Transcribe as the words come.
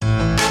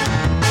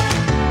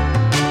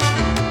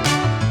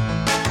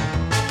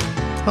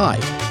Hi,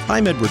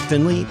 I'm Edward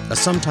Finley, a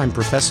sometime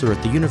professor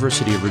at the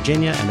University of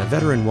Virginia and a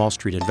veteran Wall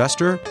Street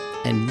investor,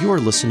 and you're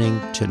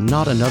listening to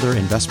Not Another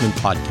Investment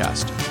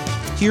Podcast.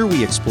 Here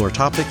we explore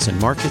topics in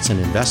markets and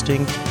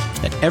investing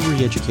that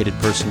every educated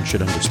person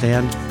should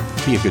understand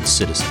to be a good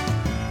citizen.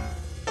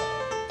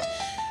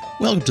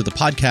 Welcome to the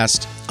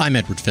podcast. I'm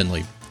Edward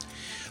Finley.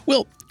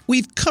 Well,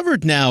 we've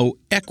covered now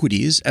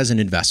equities as an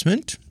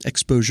investment,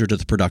 exposure to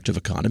the productive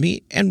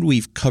economy, and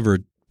we've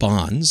covered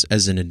bonds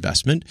as an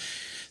investment.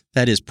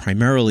 That is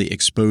primarily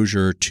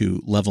exposure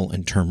to level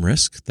and term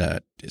risk.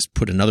 That is,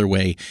 put another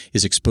way,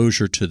 is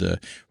exposure to the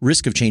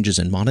risk of changes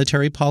in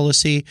monetary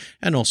policy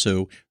and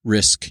also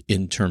risk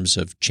in terms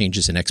of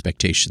changes in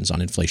expectations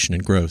on inflation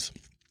and growth.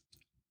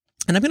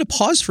 And I'm going to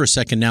pause for a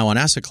second now on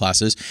asset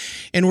classes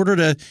in order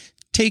to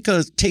take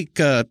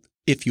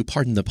if you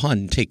pardon the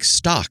pun, take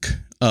stock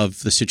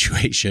of the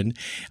situation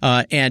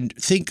and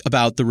think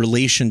about the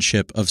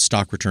relationship of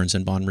stock returns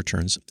and bond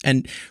returns.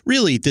 And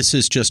really, this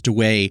is just a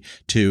way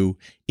to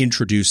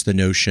introduce the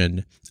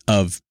notion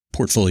of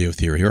portfolio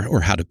theory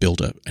or how to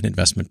build an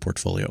investment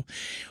portfolio.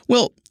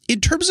 Well,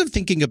 in terms of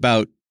thinking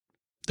about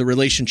the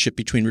relationship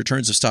between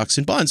returns of stocks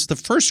and bonds, the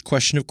first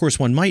question, of course,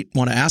 one might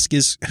want to ask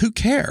is, who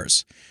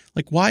cares?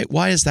 Like,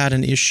 why is that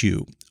an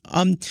issue?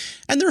 And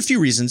there are a few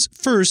reasons.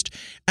 First,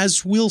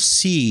 as we'll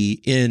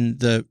see in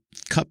the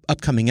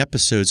upcoming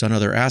episodes on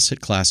other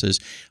asset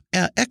classes,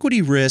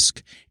 equity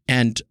risk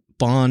and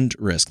bond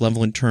risk,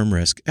 level and term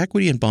risk,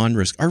 equity and bond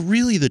risk are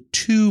really the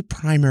two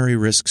primary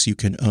risks you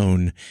can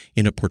own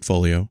in a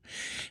portfolio.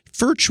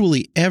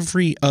 Virtually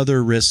every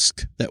other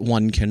risk that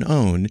one can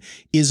own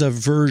is a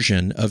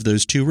version of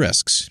those two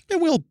risks.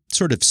 And we'll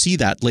sort of see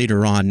that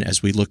later on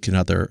as we look in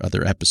other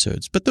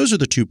episodes. But those are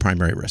the two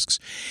primary risks.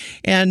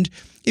 And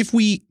if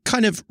we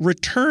kind of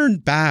return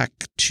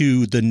back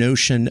to the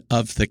notion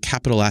of the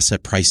capital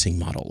asset pricing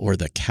model, or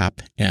the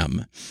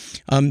CAPM,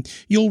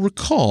 you'll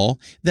recall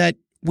that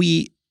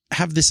we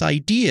have this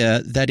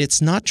idea that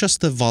it's not just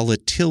the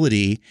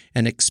volatility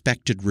and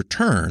expected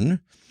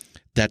return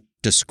that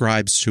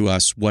describes to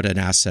us what an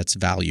asset's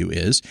value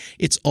is.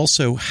 It's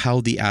also how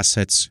the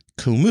assets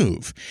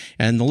co-move.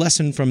 And the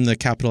lesson from the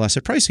capital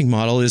asset pricing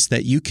model is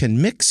that you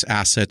can mix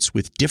assets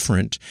with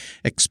different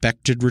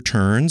expected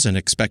returns and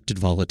expected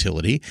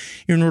volatility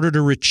in order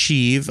to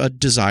achieve a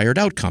desired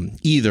outcome,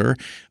 either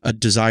a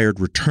desired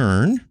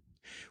return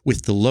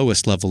with the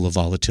lowest level of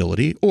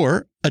volatility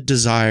or a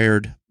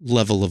desired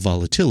level of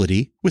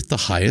volatility with the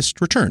highest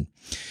return.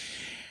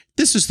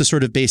 This is the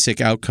sort of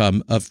basic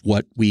outcome of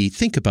what we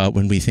think about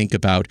when we think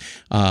about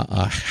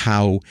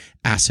how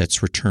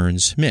assets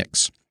returns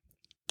mix.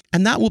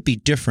 And that will be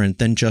different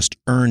than just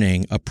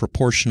earning a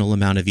proportional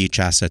amount of each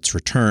asset's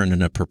return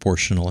and a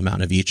proportional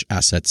amount of each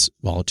asset's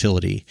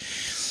volatility.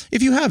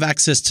 If you have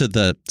access to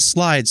the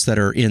slides that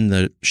are in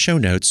the show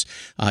notes,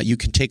 you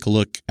can take a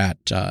look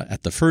at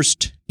the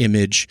first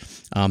image.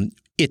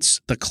 It's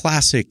the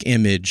classic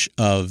image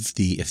of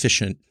the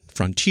efficient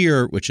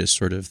frontier, which is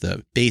sort of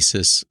the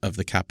basis of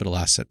the capital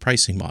asset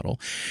pricing model.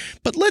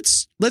 But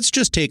let's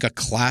just take a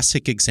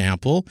classic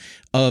example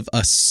of a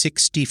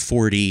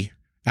 60-40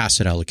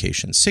 asset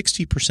allocation,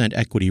 60%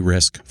 equity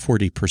risk,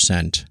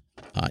 40%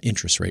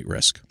 interest rate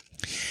risk.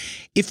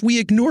 If we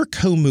ignore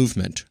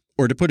co-movement,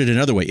 or to put it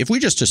another way, if we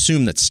just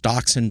assume that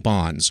stocks and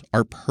bonds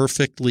are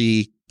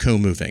perfectly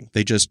co-moving,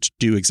 they just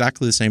do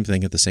exactly the same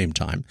thing at the same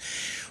time,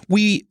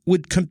 we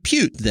would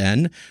compute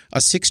then a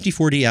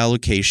 60-40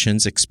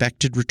 allocations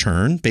expected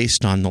return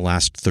based on the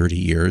last 30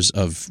 years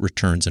of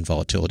returns and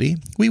volatility.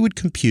 We would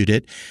compute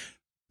it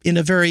in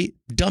a very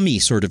dummy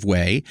sort of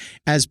way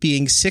as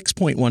being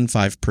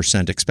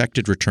 6.15%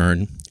 expected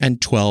return and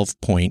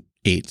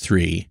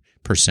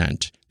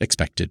 12.83%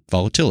 expected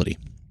volatility.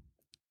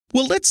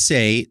 Well, let's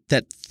say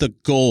that the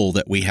goal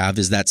that we have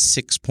is that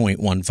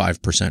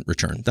 6.15%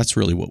 return. That's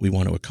really what we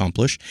want to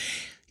accomplish.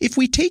 If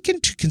we take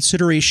into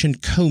consideration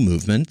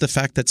co-movement, the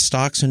fact that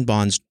stocks and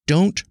bonds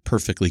don't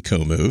perfectly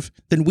co-move,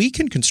 then we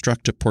can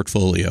construct a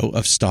portfolio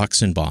of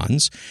stocks and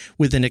bonds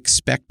with an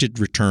expected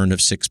return of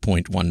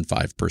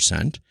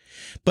 6.15%,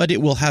 but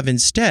it will have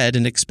instead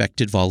an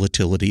expected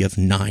volatility of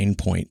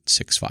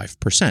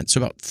 9.65%,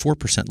 so about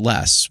 4%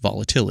 less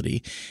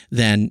volatility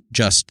than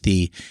just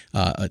the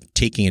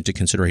taking into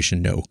consideration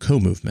no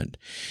co-movement.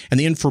 And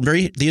the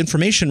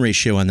information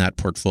ratio on that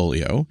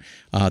portfolio,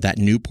 that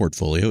new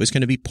portfolio, is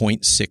going to be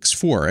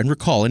 0.64. And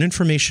recall, an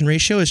information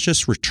ratio is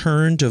just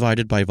return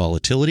divided by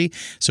volatility.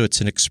 So it's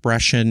an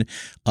expression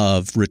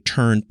of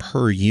return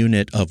per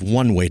unit of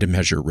one way to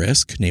measure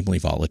risk, namely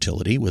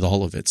volatility, with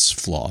all of its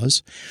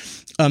flaws.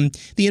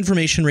 The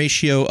information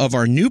ratio of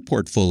our new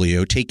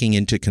portfolio, taking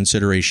into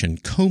consideration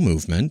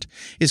co-movement,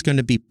 is going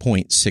to be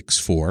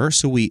 0.64.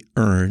 So we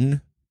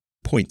earn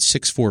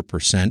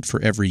 0.64%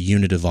 for every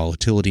unit of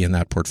volatility in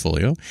that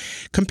portfolio,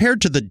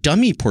 compared to the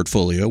dummy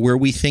portfolio where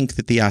we think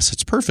that the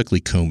assets perfectly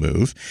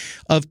co-move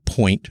of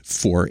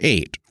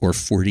 0.48 or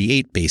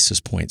 48 basis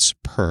points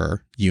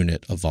per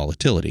unit of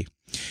volatility.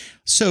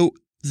 So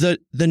the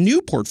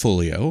new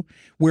portfolio,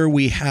 where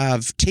we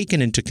have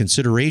taken into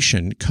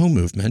consideration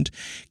co-movement,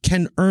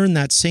 can earn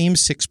that same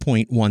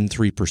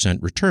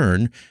 6.13%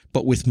 return,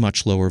 but with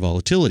much lower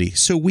volatility.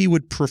 So we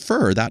would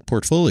prefer that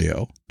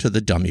portfolio to the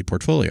dummy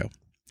portfolio.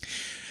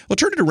 Well,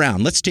 turn it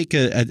around. Let's take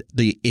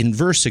the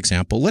inverse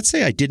example. Let's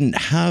say I didn't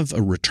have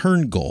a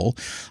return goal.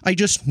 I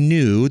just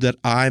knew that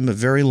I'm a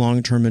very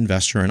long-term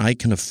investor and I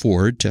can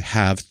afford to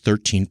have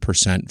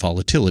 13%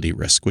 volatility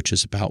risk, which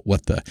is about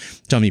what the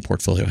dummy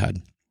portfolio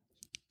had.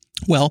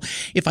 Well,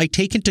 if I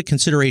take into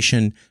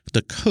consideration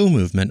the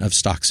co-movement of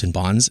stocks and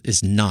bonds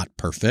is not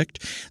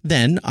perfect,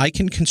 then I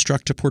can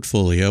construct a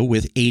portfolio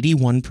with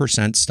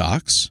 81%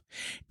 stocks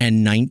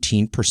and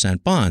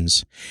 19%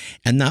 bonds.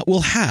 And that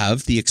will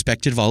have the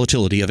expected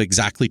volatility of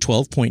exactly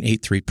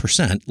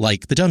 12.83%,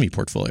 like the dummy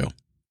portfolio.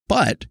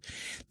 But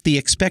the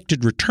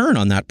expected return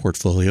on that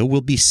portfolio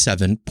will be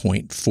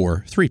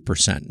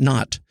 7.43%,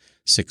 not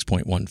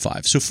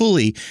 6.15. So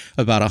fully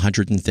about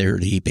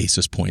 130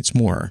 basis points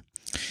more.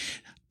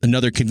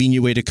 Another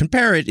convenient way to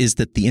compare it is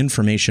that the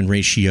information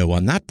ratio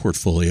on that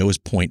portfolio is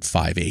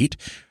 0.58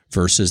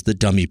 versus the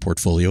dummy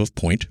portfolio of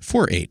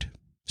 0.48.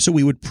 So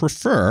we would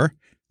prefer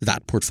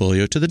that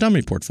portfolio to the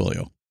dummy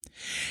portfolio.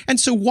 And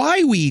so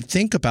why we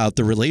think about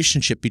the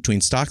relationship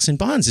between stocks and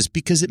bonds is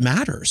because it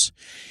matters.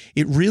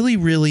 It really,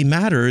 really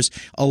matters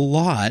a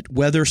lot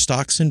whether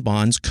stocks and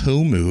bonds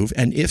co-move,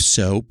 and if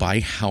so,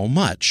 by how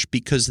much,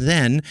 because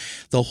then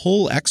the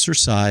whole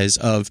exercise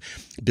of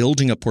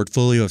building a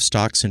portfolio of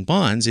stocks and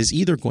bonds is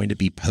either going to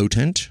be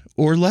potent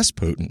or less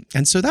potent.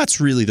 And so that's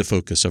really the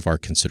focus of our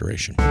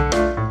consideration.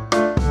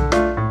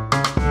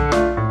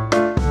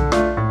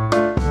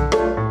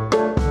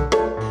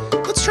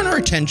 Let's turn our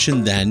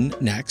attention then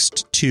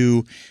next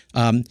to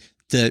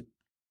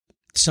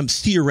some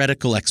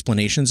theoretical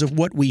explanations of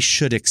what we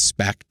should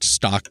expect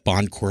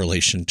stock-bond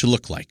correlation to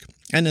look like.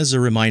 And as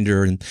a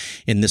reminder,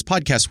 in this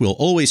podcast, we'll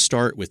always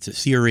start with the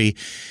theory.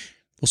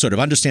 We'll sort of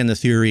understand the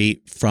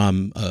theory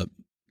from a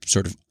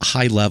sort of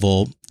high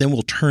level. Then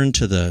we'll turn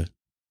to the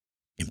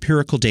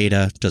empirical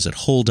data. Does it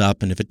hold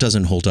up? And if it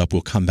doesn't hold up,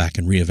 we'll come back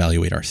and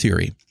reevaluate our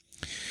theory.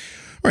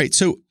 All right,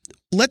 so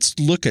let's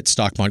look at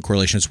stock-bond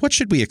correlations. What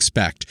should we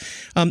expect?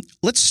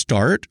 Let's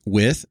start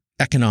with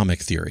economic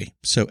theory.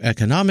 So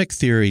economic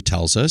theory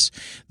tells us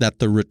that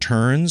the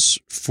returns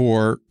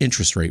for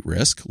interest rate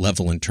risk,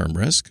 level and term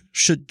risk,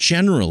 should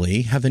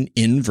generally have an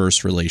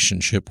inverse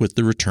relationship with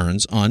the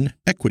returns on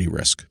equity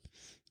risk.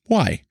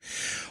 Why?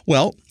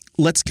 Well,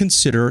 let's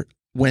consider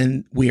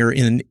when we are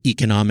in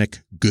economic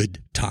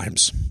good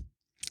times.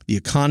 The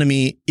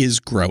economy is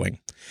growing.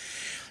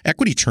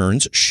 Equity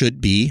returns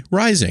should be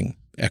rising.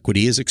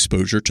 Equity is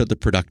exposure to the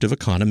productive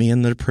economy,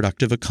 and the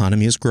productive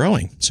economy is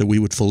growing. So we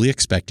would fully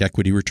expect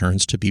equity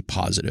returns to be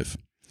positive.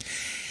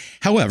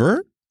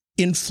 However,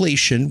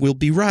 inflation will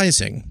be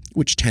rising,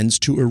 which tends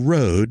to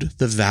erode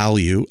the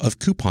value of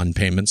coupon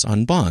payments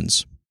on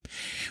bonds.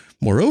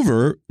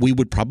 Moreover, we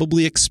would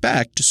probably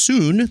expect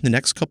soon, the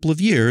next couple of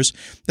years,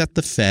 that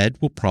the Fed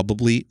will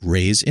probably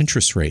raise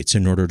interest rates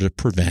in order to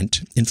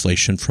prevent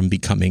inflation from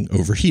becoming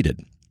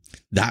overheated.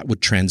 That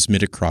would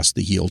transmit across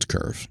the yield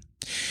curve.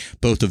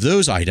 Both of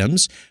those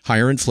items,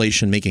 higher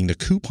inflation making the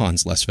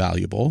coupons less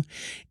valuable,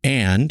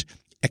 and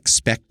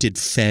expected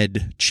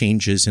Fed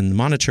changes in the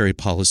monetary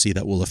policy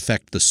that will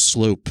affect the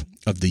slope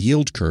of the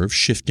yield curve,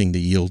 shifting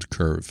the yield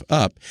curve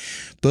up,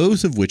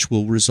 both of which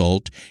will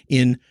result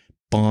in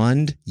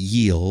bond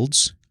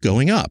yields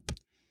going up.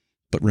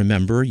 But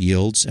remember,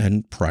 yields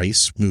and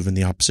price move in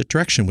the opposite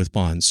direction with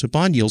bonds. So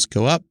bond yields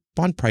go up,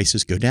 bond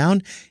prices go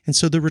down, and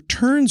so the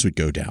returns would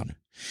go down.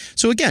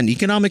 So again,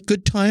 economic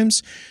good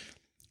times,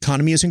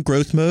 economy is in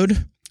growth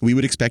mode, we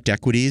would expect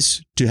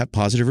equities to have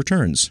positive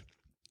returns.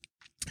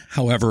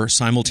 However,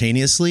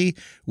 simultaneously,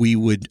 we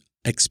would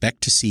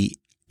expect to see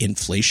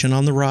inflation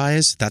on the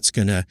rise. That's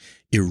going to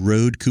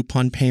erode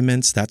coupon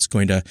payments. That's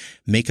going to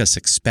make us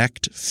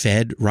expect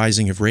Fed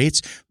rising of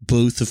rates,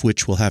 both of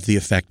which will have the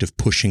effect of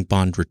pushing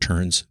bond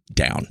returns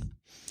down.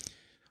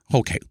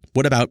 Okay,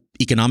 what about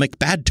economic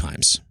bad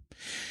times?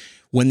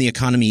 When the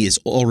economy is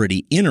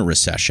already in a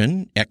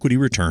recession, equity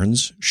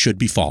returns should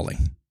be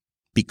falling,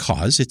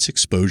 because it's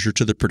exposure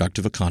to the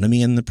productive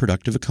economy, and the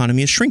productive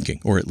economy is shrinking,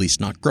 or at least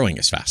not growing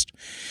as fast.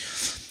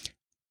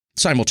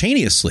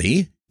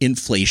 Simultaneously,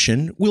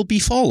 inflation will be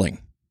falling.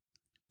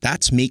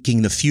 That's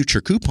making the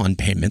future coupon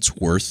payments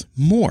worth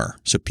more,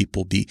 so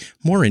people will be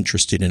more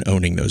interested in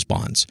owning those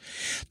bonds.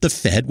 The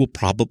Fed will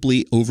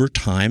probably, over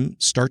time,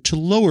 start to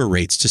lower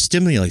rates to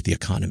stimulate the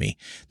economy.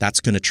 That's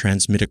going to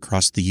transmit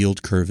across the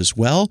yield curve as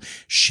well,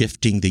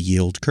 shifting the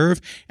yield curve,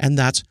 and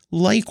that's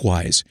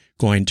likewise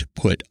going to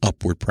put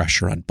upward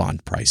pressure on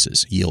bond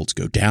prices. Yields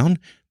go down,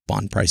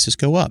 bond prices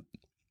go up.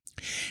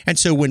 And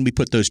so when we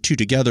put those two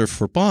together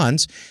for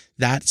bonds,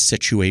 that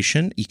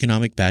situation,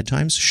 economic bad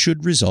times,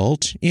 should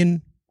result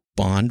in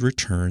bond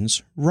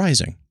returns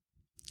rising.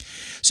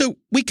 So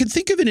we can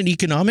think of it in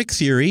economic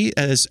theory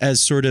as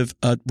sort of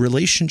a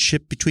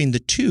relationship between the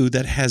two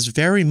that has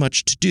very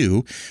much to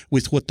do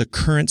with what the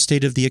current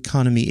state of the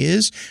economy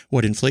is,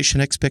 what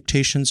inflation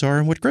expectations are,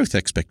 and what growth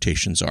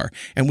expectations are.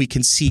 And we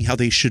can see how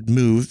they should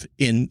move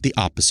in the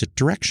opposite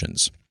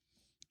directions.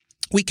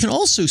 We can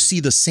also see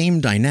the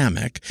same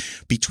dynamic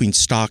between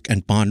stock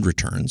and bond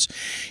returns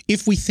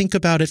if we think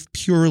about it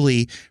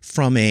purely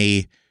from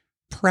a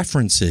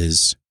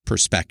preferences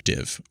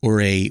perspective,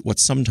 or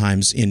what's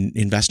sometimes in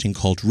investing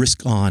called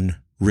risk on,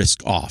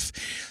 risk off.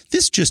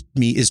 This just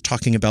is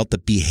talking about the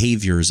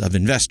behaviors of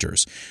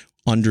investors.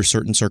 Under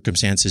certain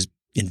circumstances,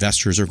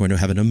 investors are going to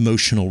have an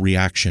emotional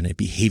reaction, a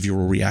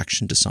behavioral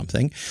reaction to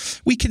something.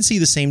 We can see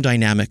the same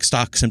dynamic.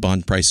 Stocks and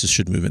bond prices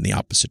should move in the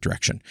opposite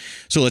direction.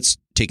 So let's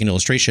take an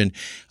illustration.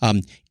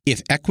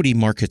 If equity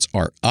markets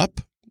are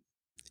up,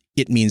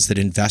 it means that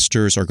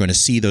investors are going to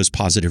see those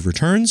positive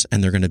returns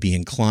and they're going to be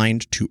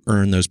inclined to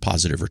earn those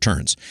positive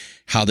returns.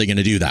 How are they going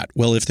to do that?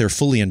 Well, if they're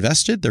fully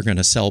invested, they're going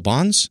to sell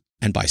bonds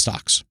and buy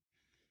stocks.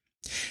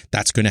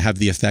 That's going to have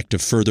the effect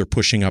of further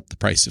pushing up the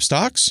price of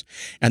stocks.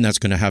 And that's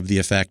going to have the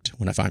effect,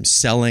 if I'm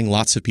selling,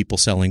 lots of people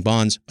selling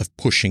bonds, of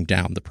pushing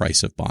down the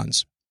price of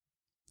bonds.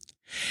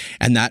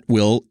 And that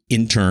will,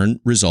 in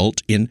turn,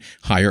 result in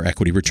higher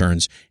equity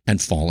returns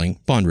and falling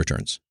bond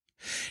returns.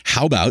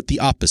 How about the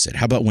opposite?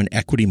 How about when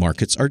equity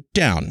markets are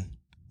down?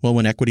 Well,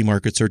 when equity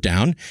markets are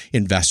down,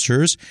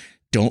 investors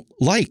don't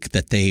like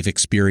that they've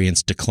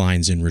experienced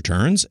declines in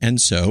returns,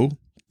 and so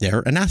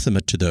they're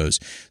anathema to those.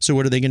 So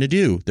what are they going to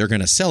do? They're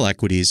going to sell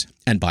equities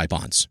and buy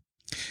bonds.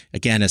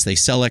 Again, as they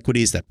sell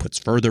equities, that puts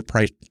further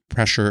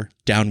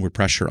downward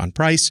pressure on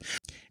price,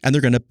 and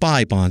they're going to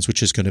buy bonds,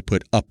 which is going to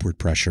put upward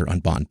pressure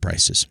on bond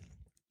prices.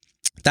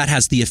 That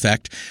has the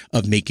effect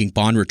of making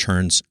bond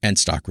returns and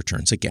stock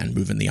returns, again,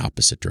 move in the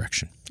opposite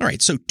direction. All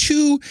right, so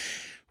two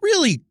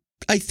really,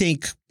 I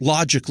think,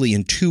 logically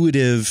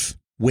intuitive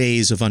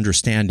ways of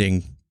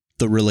understanding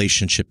the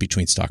relationship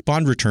between stock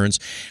bond returns.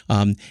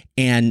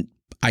 And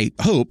I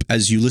hope,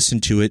 as you listen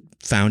to it,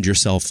 found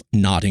yourself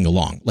nodding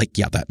along. Like,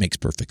 yeah, that makes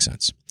perfect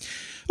sense.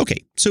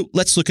 Okay, so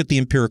let's look at the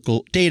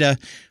empirical data.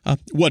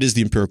 What is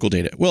the empirical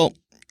data? Well,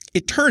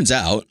 it turns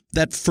out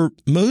that for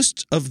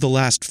most of the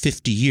last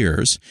 50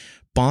 years,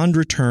 bond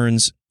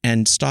returns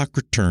and stock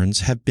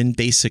returns have been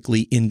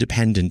basically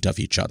independent of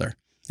each other.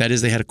 That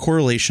is, they had a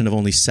correlation of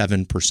only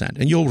 7%.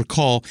 And you'll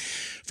recall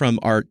from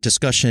our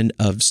discussion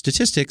of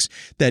statistics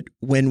that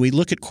when we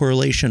look at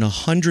correlation,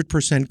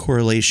 100%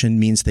 correlation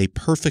means they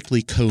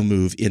perfectly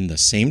co-move in the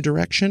same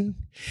direction.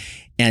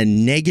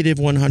 And negative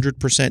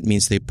 100%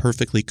 means they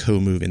perfectly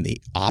co-move in the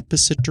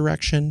opposite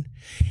direction.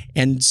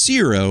 And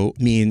 0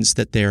 means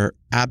that they're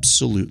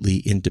absolutely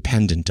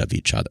independent of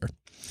each other.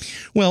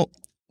 Well,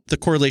 the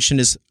correlation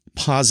is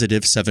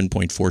positive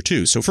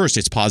 7.42. So first,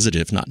 it's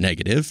positive, not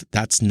negative.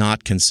 That's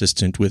not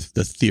consistent with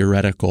the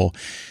theoretical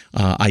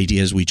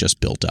ideas we just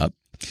built up.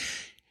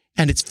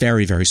 And it's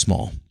very, very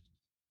small.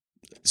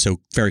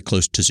 So very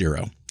close to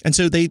 0. And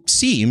so they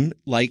seem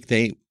like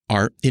they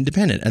are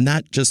independent. And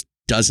that just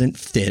doesn't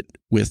fit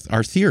with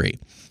our theory.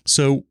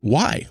 So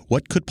why?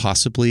 What could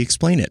possibly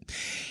explain it?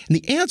 And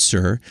the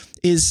answer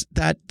is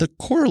that the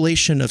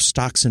correlation of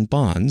stocks and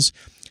bonds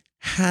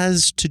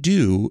has to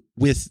do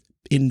with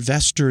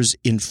investors'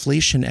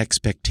 inflation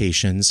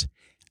expectations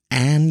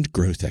and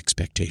growth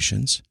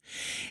expectations.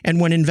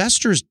 And when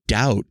investors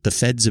doubt the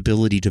Fed's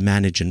ability to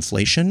manage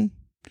inflation,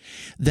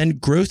 then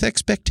growth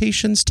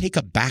expectations take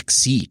a back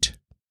seat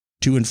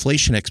to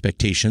inflation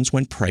expectations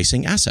when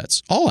pricing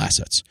assets, all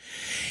assets.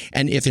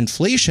 And if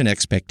inflation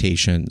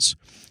expectations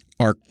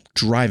are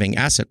driving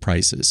asset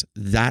prices,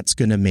 that's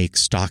going to make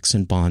stocks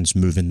and bonds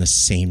move in the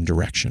same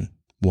direction.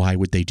 Why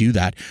would they do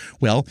that?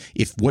 Well,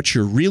 if what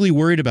you're really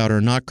worried about are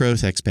not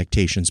growth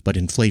expectations, but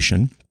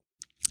inflation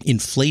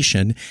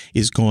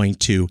is going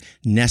to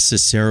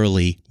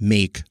necessarily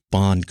make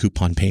bond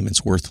coupon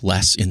payments worth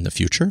less in the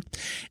future.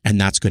 And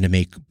that's going to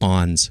make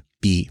bonds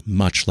be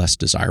much less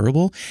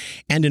desirable.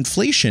 And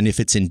inflation, if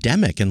it's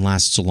endemic and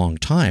lasts a long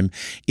time,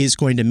 is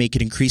going to make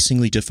it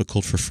increasingly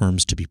difficult for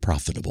firms to be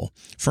profitable.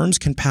 Firms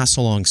can pass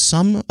along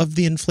some of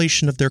the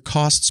inflation of their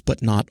costs,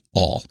 but not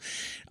all.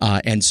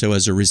 And so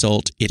as a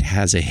result, it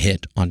has a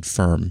hit on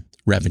firm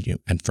revenue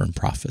and firm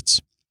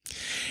profits.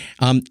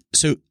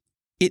 So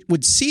it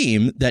would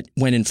seem that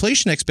when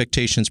inflation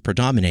expectations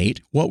predominate,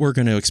 what we're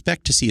going to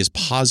expect to see is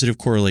positive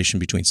correlation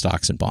between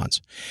stocks and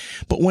bonds.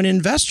 But when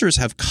investors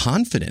have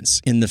confidence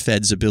in the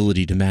Fed's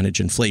ability to manage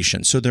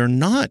inflation, so they're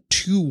not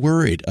too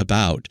worried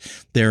about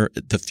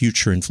the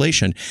future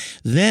inflation,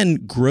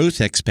 then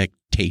growth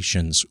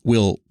expectations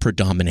will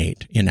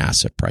predominate in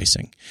asset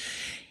pricing.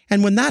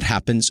 And when that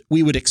happens,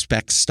 we would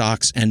expect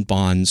stocks and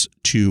bonds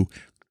to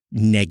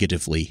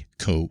negatively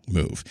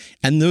co-move.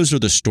 And those are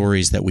the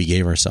stories that we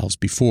gave ourselves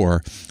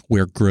before,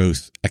 where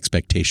growth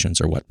expectations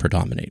are what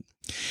predominate.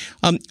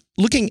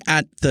 Looking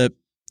at the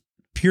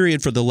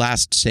period for the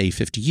last, say,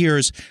 50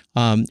 years,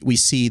 we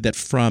see that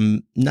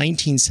from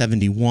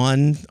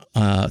 1971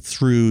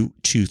 through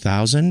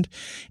 2000,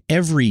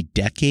 every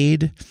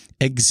decade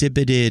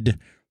exhibited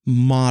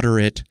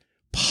moderate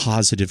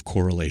positive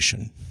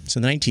correlation. So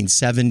the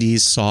 1970s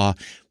saw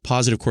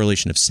positive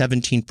correlation of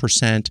 17%,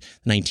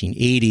 the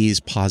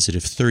 1980s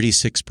positive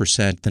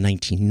 36%, the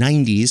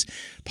 1990s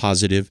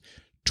positive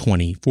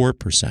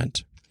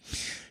 24%.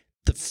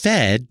 The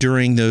Fed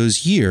during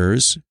those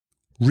years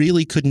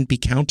really couldn't be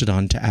counted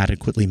on to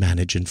adequately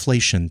manage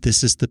inflation.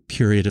 This is the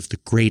period of the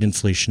great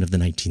inflation of the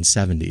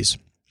 1970s.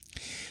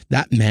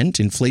 That meant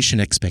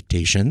inflation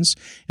expectations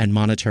and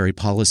monetary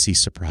policy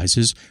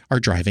surprises are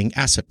driving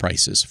asset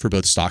prices for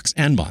both stocks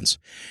and bonds.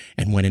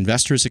 And when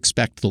investors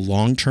expect the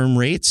long-term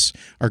rates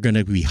are going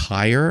to be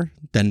higher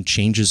than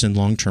changes in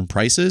long-term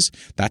prices,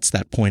 that's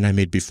that point I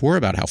made before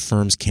about how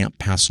firms can't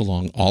pass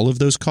along all of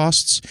those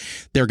costs.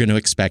 They're going to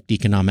expect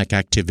economic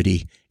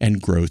activity and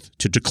growth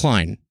to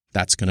decline.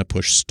 That's going to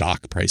push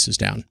stock prices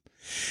down.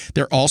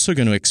 They're also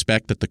going to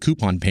expect that the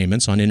coupon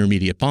payments on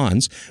intermediate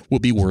bonds will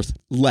be worth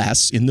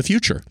less in the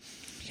future.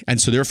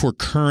 And so therefore,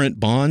 current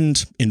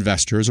bond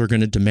investors are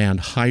going to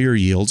demand higher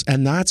yields,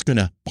 and that's going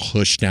to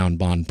push down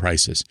bond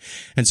prices.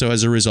 And so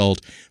as a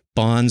result,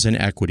 bonds and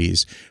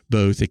equities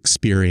both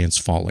experience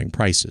falling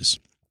prices.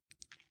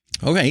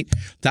 Okay,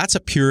 that's a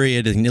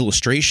period, an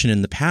illustration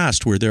in the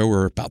past where there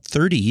were about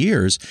 30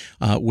 years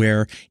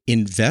where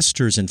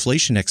investors'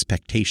 inflation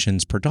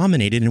expectations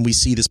predominated, and we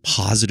see this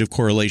positive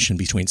correlation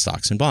between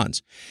stocks and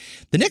bonds.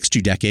 The next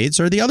 2 decades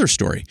are the other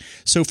story.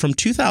 So from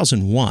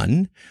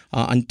 2001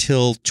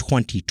 until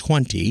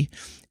 2020,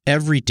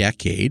 every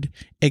decade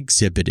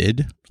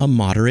exhibited a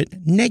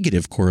moderate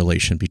negative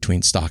correlation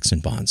between stocks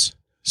and bonds.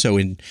 So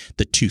in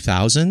the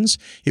 2000s,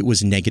 it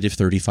was negative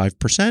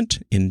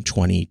 35%. In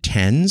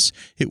 2010s,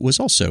 it was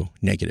also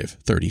negative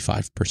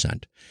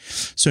 35%.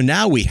 So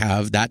now we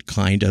have that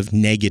kind of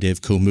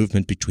negative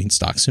co-movement between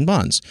stocks and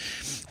bonds.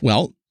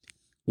 Well,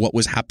 what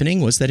was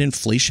happening was that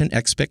inflation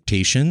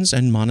expectations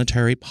and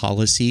monetary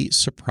policy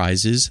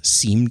surprises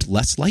seemed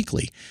less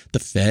likely. The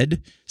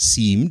Fed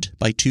seemed,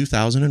 by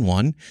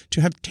 2001,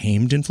 to have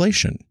tamed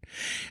inflation.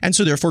 And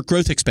so therefore,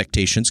 growth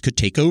expectations could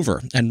take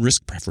over, and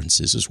risk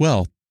preferences as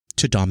well,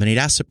 to dominate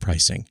asset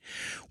pricing.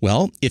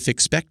 Well, if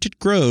expected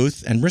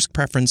growth and risk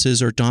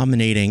preferences are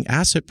dominating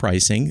asset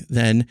pricing,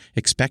 then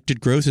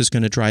expected growth is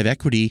going to drive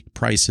equity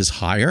prices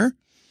higher,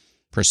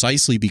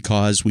 precisely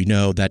because we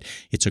know that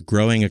it's a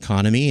growing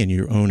economy and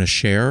you own a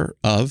share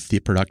of the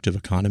productive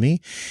economy.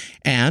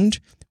 And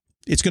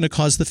it's going to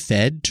cause the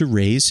Fed to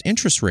raise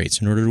interest rates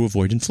in order to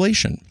avoid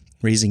inflation.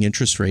 Raising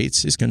interest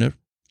rates is going to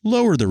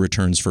lower the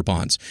returns for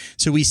bonds.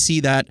 So we see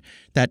that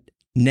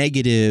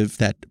negative,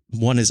 that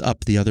one is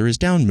up, the other is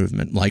down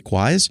movement.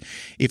 Likewise,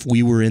 if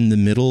we were in the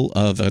middle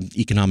of an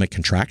economic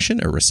contraction,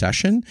 a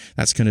recession,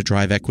 that's going to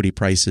drive equity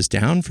prices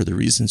down for the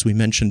reasons we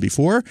mentioned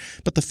before,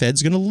 but the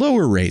Fed's going to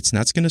lower rates, and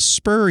that's going to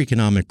spur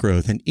economic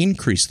growth and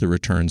increase the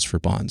returns for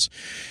bonds.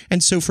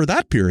 And so for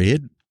that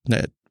period,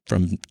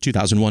 from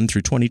 2001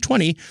 through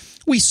 2020,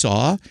 we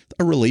saw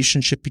a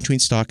relationship between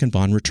stock and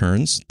bond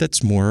returns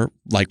that's more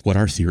like what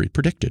our theory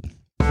predicted.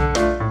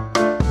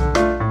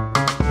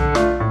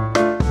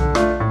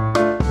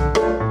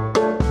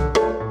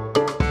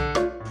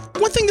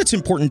 One thing that's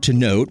important to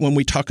note when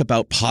we talk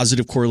about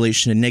positive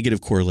correlation and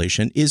negative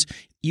correlation is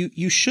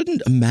you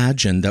shouldn't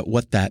imagine that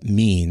what that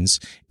means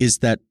is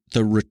that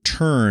the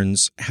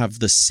returns have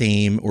the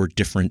same or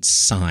different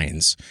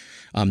signs.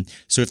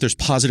 So if there's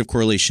positive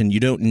correlation, you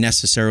don't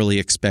necessarily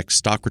expect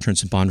stock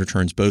returns and bond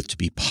returns both to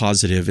be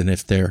positive. And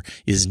if there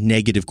is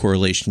negative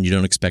correlation, you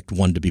don't expect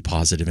one to be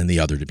positive and the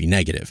other to be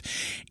negative.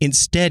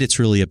 Instead, it's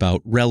really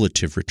about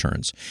relative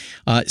returns.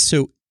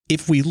 So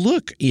if we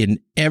look in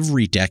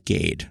every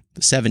decade,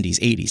 the 70s,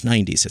 80s,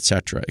 90s, et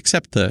cetera,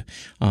 except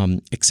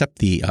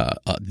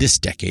this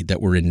decade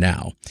that we're in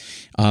now,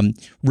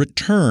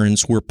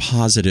 returns were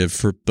positive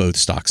for both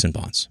stocks and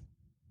bonds.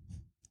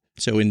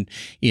 So in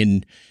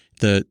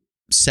the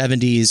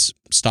 70s,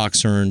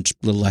 stocks earned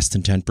a little less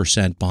than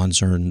 10%,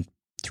 bonds earned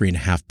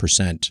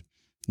 3.5%.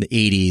 In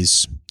the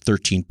 80s,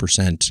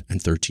 13%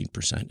 and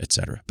 13%, et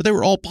cetera. But they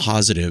were all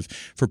positive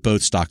for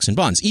both stocks and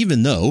bonds,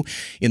 even though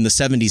in the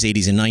 70s,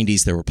 80s, and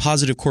 90s, there were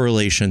positive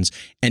correlations,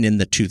 and in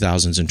the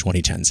 2000s and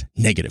 2010s,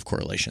 negative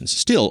correlations.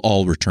 Still,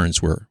 all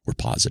returns were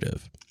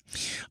positive.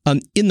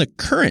 In the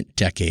current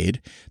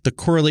decade, the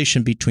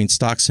correlation between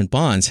stocks and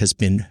bonds has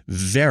been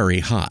very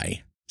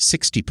high,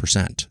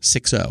 60%,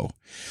 60.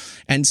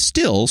 And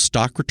still,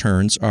 stock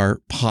returns are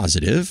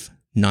positive,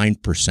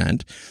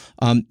 9%.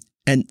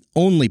 And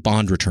only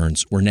bond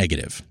returns were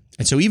negative.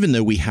 And so even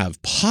though we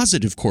have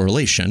positive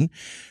correlation,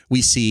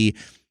 we see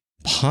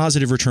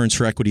positive returns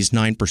for equities,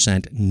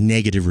 9%,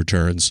 negative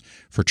returns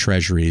for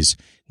treasuries,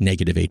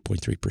 negative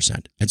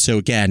 8.3%. And so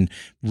again,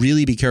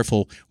 really be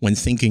careful when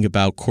thinking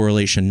about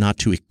correlation not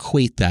to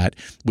equate that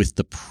with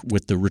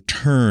the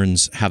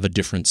returns have a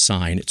different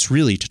sign. It's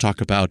really to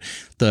talk about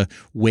the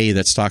way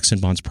that stocks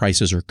and bonds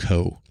prices are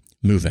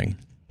co-moving.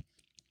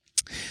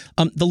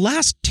 The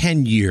last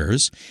 10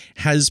 years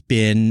has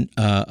been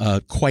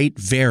quite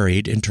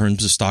varied in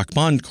terms of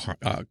stock-bond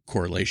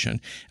correlation.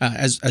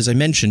 As I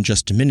mentioned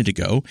just a minute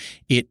ago,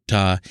 it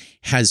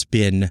has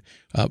been,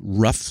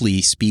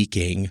 roughly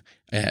speaking,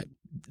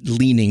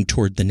 leaning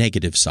toward the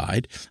negative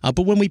side.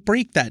 But when we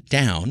break that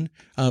down,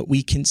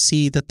 we can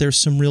see that there's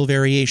some real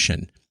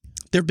variation.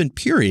 There have been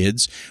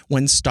periods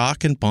when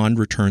stock and bond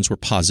returns were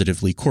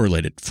positively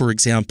correlated. For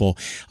example,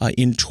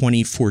 in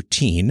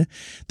 2014,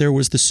 there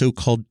was the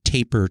so-called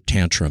taper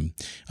tantrum.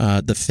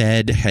 The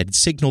Fed had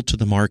signaled to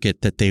the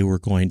market that they were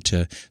going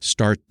to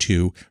start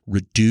to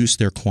reduce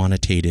their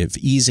quantitative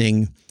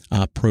easing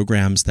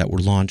programs that were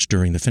launched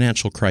during the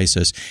financial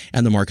crisis,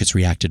 and the markets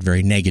reacted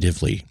very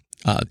negatively.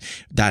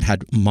 That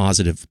had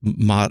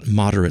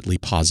moderately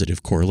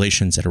positive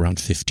correlations at around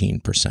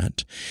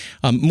 15%.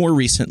 More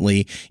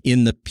recently,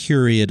 in the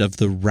period of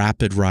the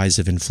rapid rise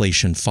of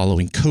inflation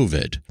following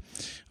COVID,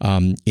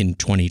 in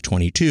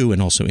 2022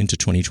 and also into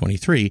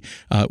 2023,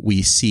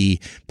 we see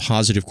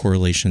positive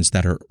correlations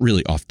that are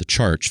really off the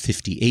charts,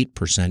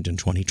 58% in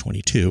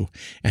 2022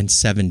 and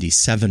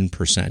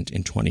 77%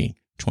 in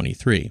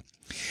 2023.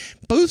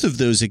 Both of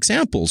those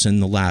examples in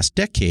the last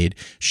decade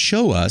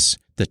show us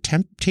the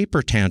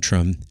taper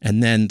tantrum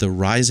and then the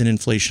rise in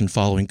inflation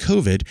following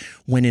COVID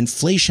when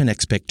inflation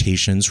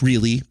expectations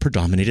really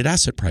predominated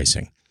asset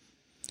pricing.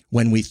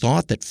 When we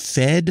thought that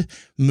Fed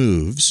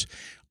moves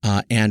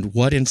and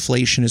what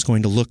inflation is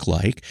going to look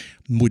like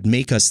would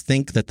make us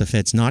think that the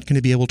Fed's not going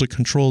to be able to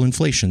control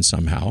inflation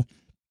somehow,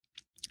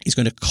 is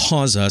going to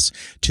cause us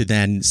to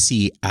then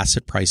see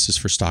asset prices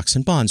for stocks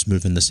and bonds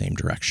move in the same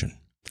direction.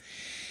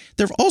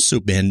 There have also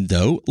been,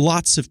 though,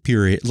 lots of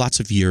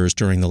years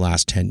during the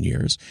last 10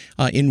 years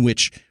in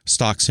which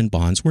stocks and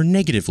bonds were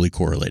negatively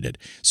correlated.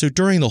 So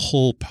during the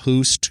whole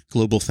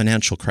post-global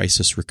financial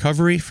crisis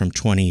recovery from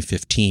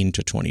 2015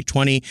 to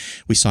 2020,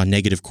 we saw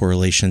negative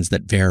correlations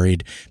that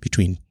varied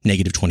between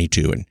negative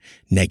 22 and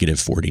negative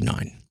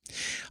 49.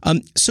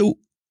 So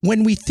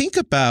when we think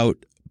about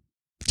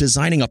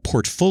designing a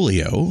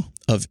portfolio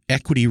of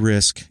equity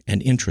risk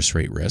and interest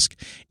rate risk,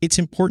 it's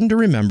important to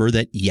remember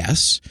that,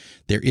 yes,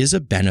 there is a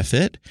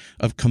benefit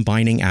of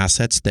combining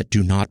assets that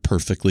do not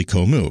perfectly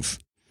co-move.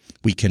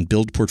 We can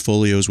build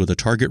portfolios with a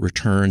target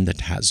return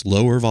that has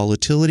lower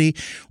volatility,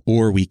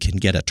 or we can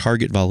get a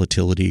target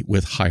volatility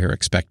with higher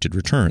expected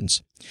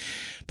returns.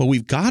 But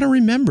we've got to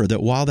remember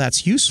that while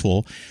that's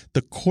useful,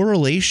 the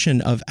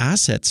correlation of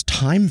assets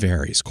time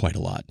varies quite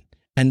a lot.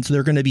 And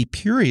there are going to be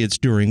periods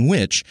during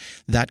which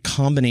that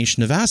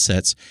combination of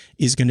assets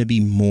is going to be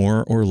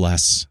more or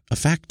less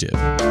effective.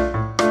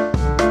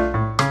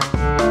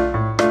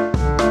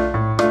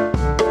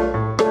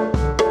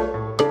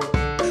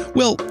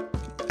 Well,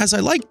 as I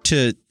like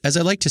to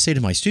say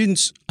to my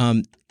students,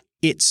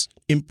 it's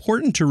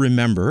important to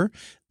remember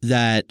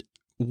that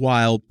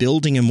while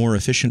building a more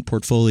efficient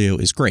portfolio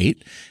is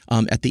great,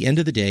 at the end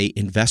of the day,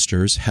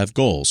 investors have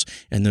goals.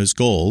 And those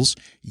goals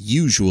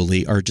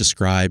usually are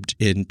described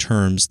in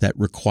terms that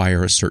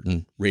require a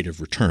certain rate of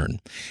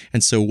return.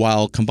 And so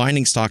while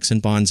combining stocks and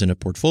bonds in a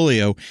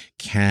portfolio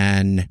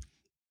can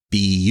be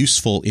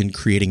useful in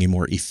creating a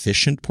more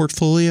efficient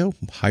portfolio,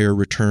 higher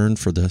return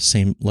for the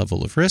same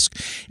level of risk,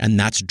 and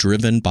that's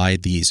driven by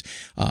these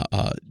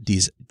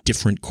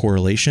different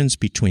correlations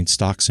between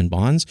stocks and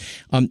bonds,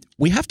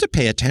 we have to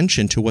pay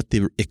attention to what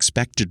the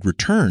expected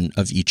return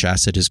of each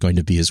asset is going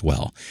to be as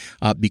well,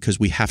 because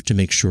we have to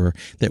make sure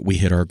that we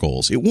hit our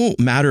goals. It won't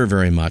matter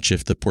very much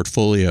if the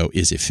portfolio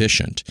is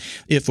efficient,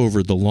 if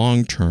over the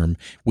long term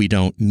we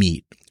don't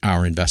meet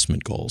our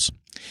investment goals.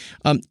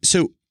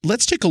 So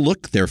let's take a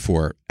look,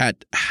 therefore,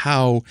 at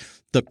how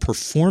the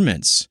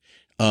performance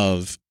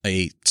of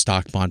a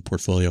stock bond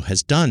portfolio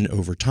has done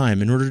over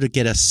time in order to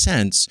get a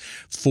sense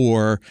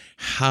for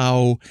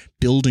how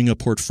building a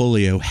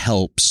portfolio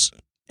helps,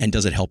 and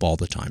does it help all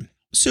the time.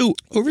 So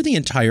over the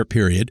entire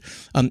period,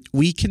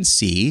 we can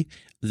see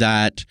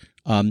that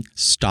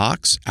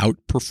stocks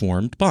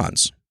outperformed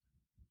bonds.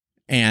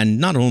 And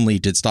not only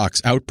did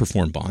stocks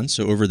outperform bonds,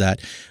 so over that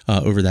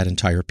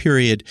entire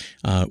period,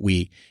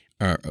 we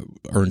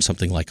earned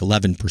something like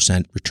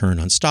 11% return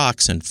on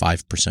stocks and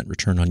 5%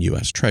 return on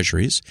U.S.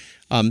 Treasuries.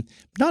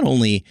 Not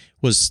only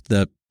was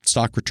the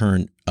stock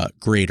return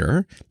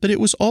greater, but it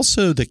was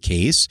also the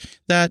case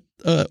that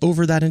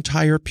over that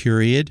entire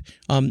period,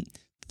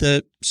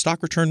 the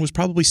stock return was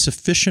probably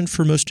sufficient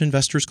for most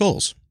investors'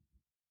 goals.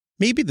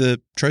 Maybe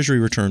the Treasury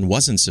return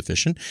wasn't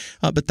sufficient,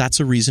 but that's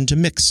a reason to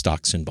mix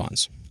stocks and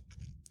bonds.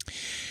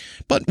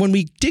 But when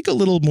we dig a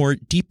little more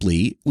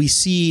deeply, we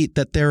see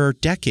that there are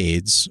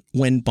decades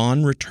when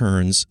bond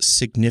returns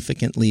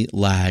significantly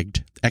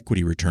lagged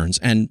equity returns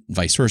and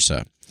vice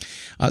versa.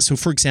 So,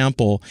 for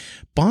example,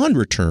 bond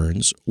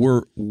returns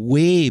were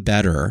way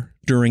better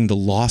during the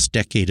lost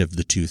decade of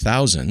the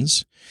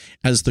 2000s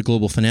as the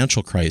global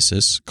financial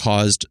crisis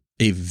caused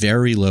a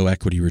very low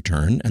equity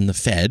return, and the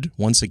Fed,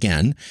 once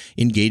again,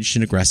 engaged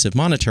in aggressive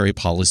monetary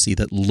policy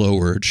that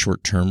lowered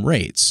short-term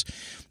rates.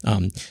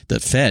 The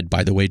Fed,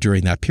 by the way,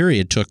 during that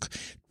period took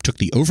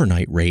the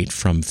overnight rate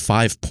from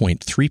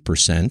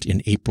 5.3%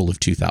 in April of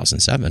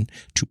 2007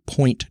 to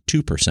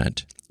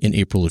 0.2% in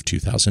April of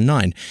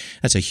 2009.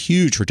 That's a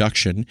huge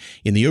reduction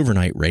in the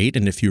overnight rate.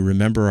 And if you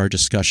remember our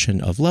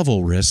discussion of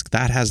level risk,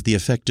 that has the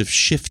effect of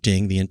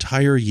shifting the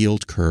entire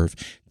yield curve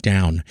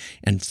down,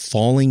 and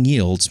falling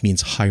yields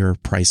means higher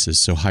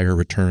prices, so higher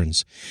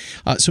returns.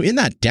 So in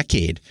that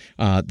decade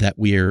that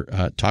we're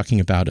talking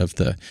about of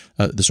the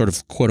sort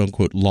of quote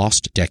unquote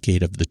lost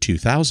decade of the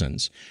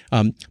 2000s,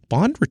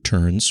 bond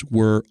returns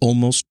were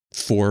almost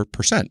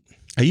 4%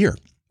 a year.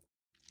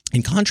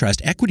 In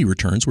contrast, equity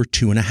returns were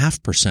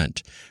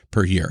 2.5%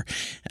 per year,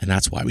 and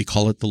that's why we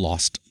call it the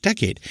lost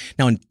decade.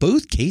 Now, in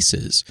both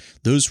cases,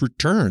 those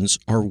returns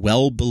are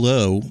well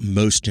below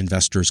most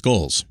investors'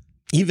 goals.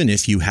 Even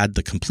if you had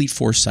the complete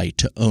foresight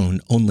to own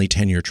only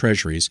 10-year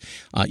treasuries,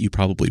 you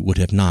probably would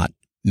have not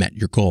met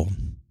your goal.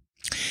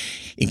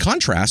 In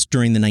contrast,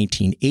 during the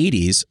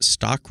 1980s,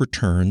 stock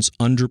returns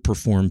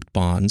underperformed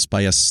bonds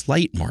by a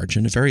slight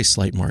margin, a very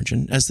slight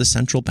margin, as the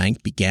central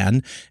bank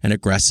began an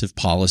aggressive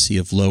policy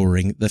of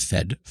lowering the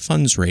Fed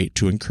funds rate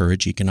to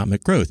encourage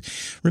economic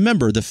growth.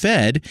 Remember, the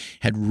Fed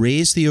had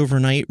raised the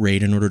overnight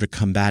rate in order to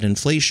combat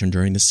inflation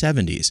during the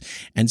 70s.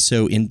 And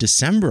so in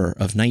December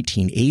of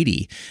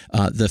 1980,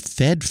 the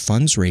Fed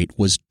funds rate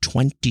was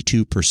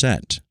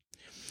 22%.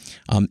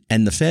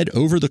 And the Fed,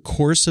 over the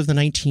course of the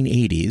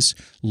 1980s,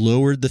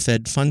 lowered the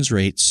Fed funds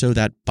rate so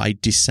that by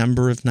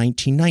December of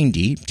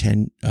 1990,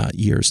 10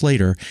 years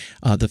later,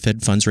 the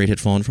Fed funds rate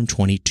had fallen from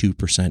 22%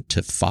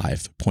 to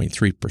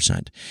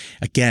 5.3%.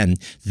 Again,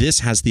 this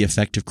has the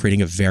effect of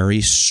creating a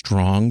very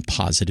strong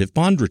positive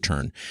bond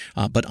return.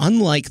 But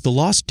unlike the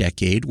lost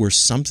decade, where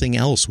something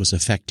else was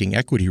affecting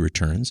equity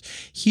returns,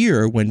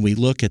 here, when we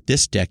look at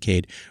this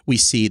decade, we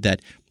see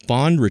that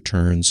bond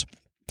returns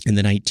in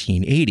the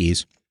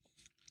 1980s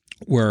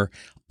were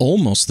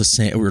almost the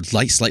same, or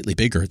like slightly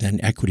bigger than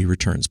equity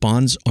returns.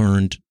 Bonds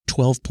earned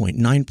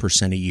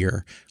 12.9% a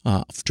year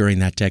during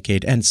that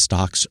decade, and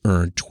stocks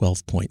earned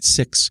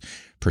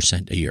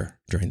 12.6% a year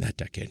during that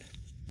decade.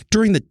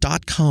 During the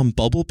dot-com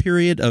bubble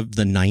period of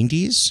the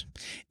 90s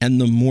and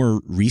the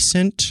more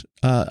recent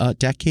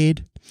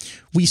decade,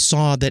 we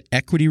saw that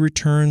equity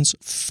returns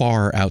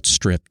far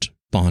outstripped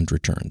bond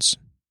returns.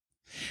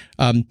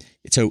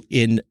 So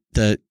in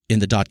the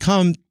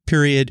dot-com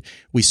period,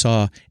 we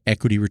saw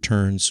equity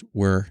returns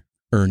were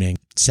earning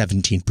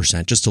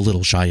 17%, just a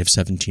little shy of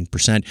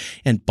 17%,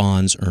 and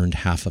bonds earned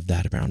half of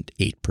that, around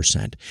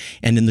 8%.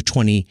 And in the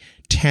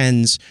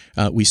 2010s,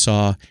 we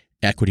saw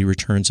equity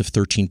returns of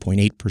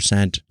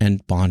 13.8%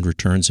 and bond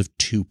returns of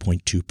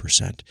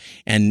 2.2%.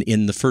 And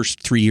in the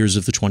first 3 years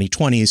of the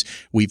 2020s,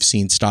 we've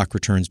seen stock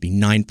returns be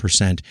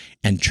 9%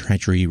 and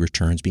treasury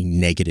returns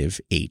being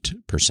negative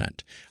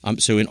 8%.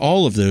 So in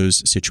all of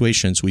those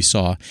situations, we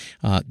saw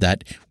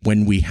that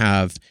when we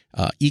have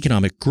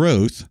economic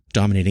growth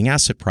dominating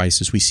asset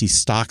prices, we see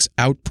stocks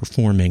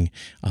outperforming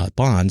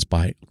bonds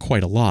by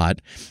quite a lot.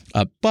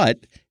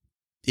 But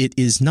it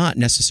is not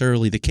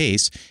necessarily the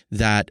case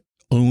that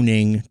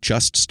owning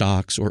just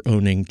stocks or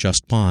owning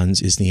just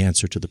bonds is the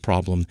answer to the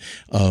problem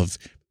of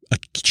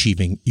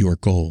achieving your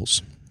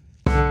goals.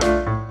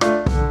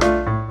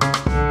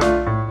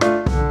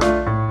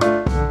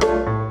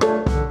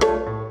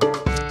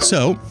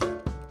 So,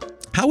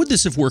 how would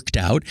this have worked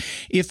out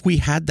if we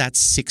had that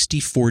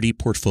 60-40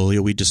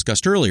 portfolio we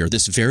discussed earlier,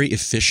 this very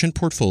efficient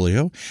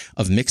portfolio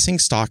of mixing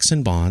stocks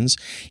and bonds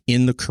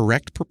in the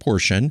correct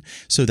proportion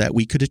so that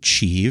we could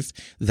achieve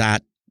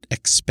that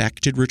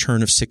expected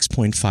return of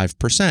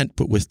 6.5%,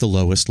 but with the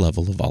lowest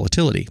level of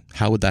volatility?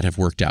 How would that have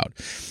worked out?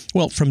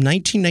 Well, from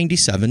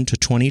 1997 to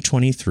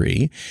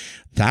 2023,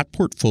 that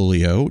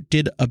portfolio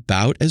did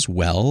about as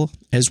well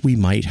as we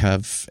might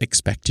have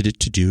expected it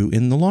to do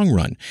in the long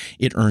run.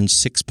 It earned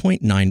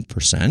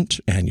 6.9%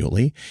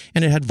 annually,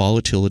 and it had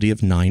volatility of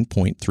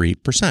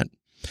 9.3%.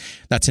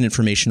 That's an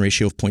information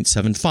ratio of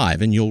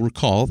 0.75. And you'll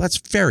recall that's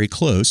very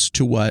close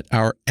to what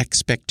our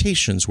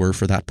expectations were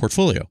for that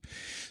portfolio.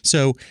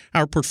 So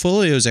our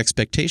portfolio's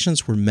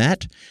expectations were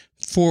met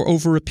for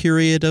over a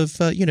period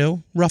of,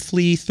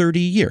 roughly 30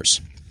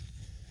 years.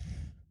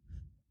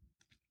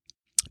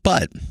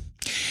 But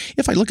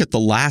if I look at the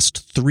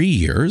last 3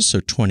 years,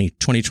 so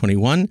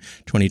 2021,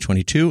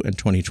 2022, and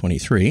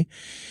 2023,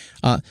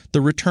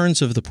 the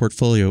returns of the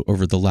portfolio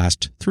over the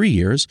last 3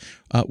 years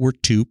were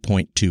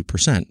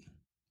 2.2%.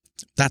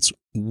 That's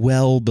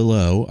well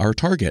below our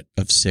target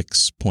of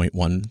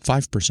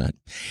 6.15%.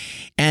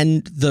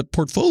 And the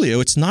portfolio,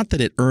 it's not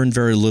that it earned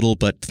very little,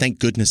 but thank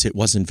goodness it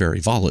wasn't very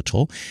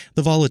volatile.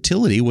 The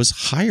volatility was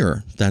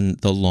higher than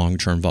the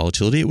long-term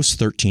volatility. It was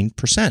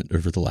 13%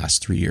 over the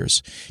last 3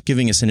 years,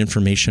 giving us an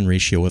information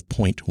ratio of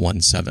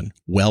 0.17,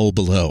 well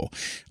below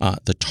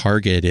the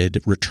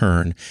targeted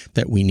return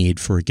that we need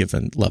for a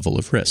given level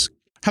of risk.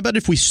 How about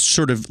if we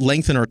sort of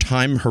lengthen our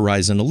time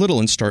horizon a little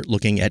and start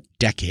looking at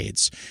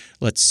decades?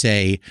 Let's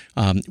say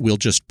we'll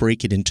just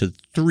break it into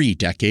 3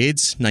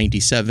 decades,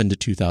 97 to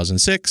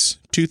 2006,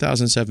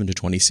 2007 to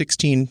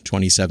 2016,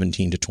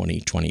 2017 to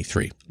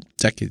 2023.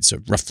 Decades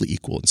are roughly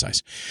equal in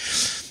size.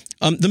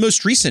 The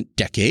most recent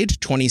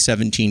decade,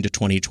 2017 to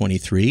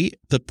 2023,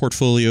 the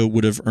portfolio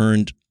would have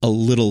earned a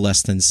little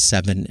less than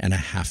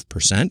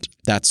 7.5%.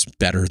 That's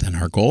better than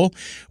our goal,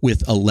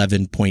 with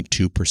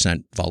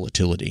 11.2%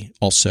 volatility.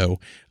 Also,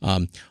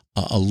 a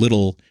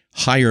little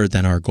higher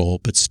than our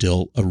goal, but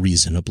still a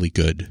reasonably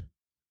good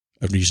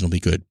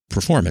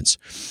performance.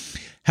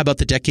 How about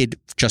the decade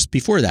just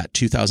before that,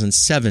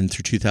 2007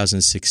 through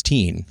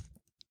 2016?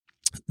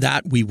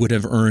 That we would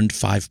have earned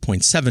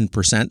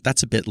 5.7%.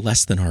 That's a bit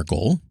less than our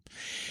goal,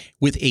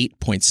 with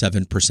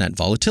 8.7%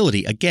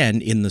 volatility. Again,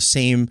 in the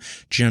same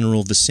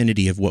general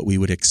vicinity of what we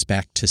would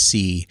expect to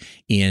see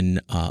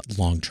in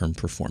long-term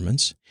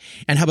performance.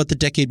 And how about the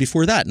decade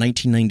before that,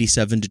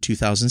 1997 to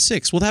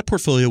 2006? Well, that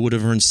portfolio would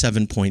have earned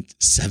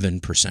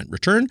 7.7%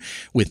 return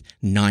with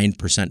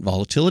 9%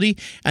 volatility.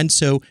 And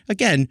so,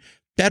 again,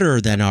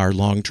 better than our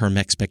long-term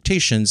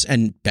expectations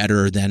and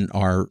better than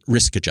our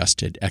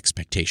risk-adjusted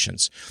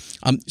expectations.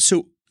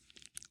 So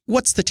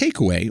what's the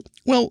takeaway?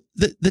 Well,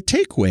 the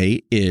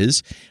takeaway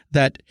is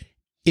that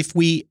if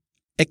we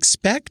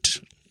expect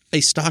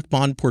a stock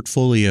bond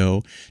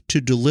portfolio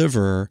to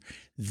deliver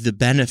the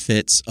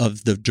benefits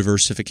of the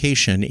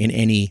diversification in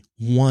any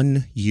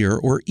 1 year,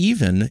 or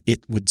even,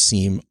 it would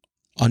seem,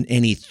 on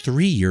any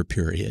 3-year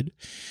period,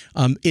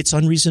 it's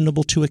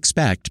unreasonable to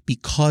expect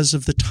because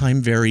of the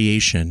time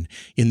variation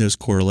in those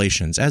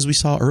correlations. As we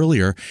saw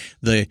earlier,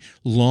 the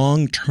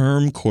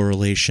long-term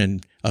correlation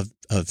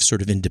of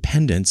sort of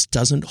independence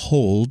doesn't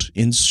hold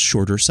in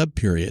shorter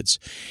subperiods.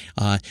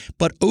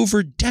 But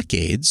over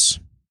decades,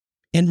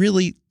 and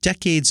really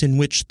decades in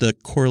which the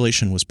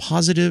correlation was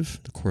positive,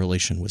 the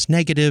correlation was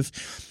negative,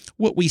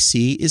 what we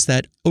see is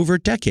that over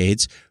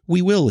decades,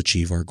 we will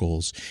achieve our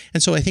goals.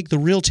 And so I think the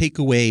real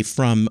takeaway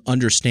from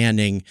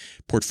understanding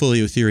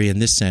portfolio theory in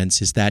this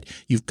sense is that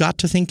you've got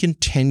to think in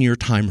 10-year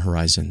time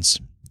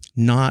horizons,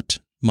 not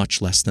much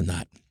less than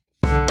that.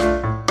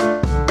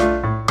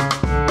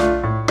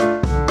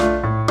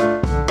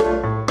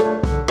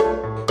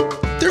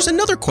 There's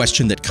another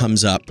question that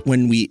comes up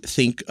when we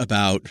think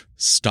about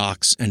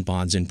stocks and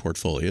bonds in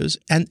portfolios,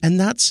 and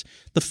that's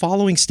the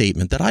following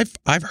statement that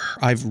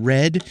I've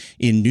read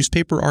in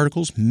newspaper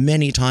articles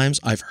many times.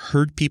 I've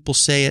heard people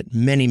say it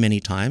many, many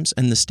times,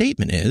 and the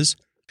statement is,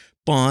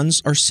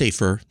 bonds are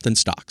safer than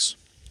stocks.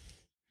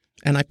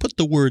 And I put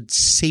the word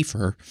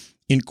safer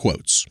in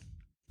quotes.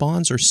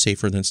 Bonds are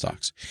safer than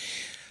stocks.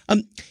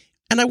 And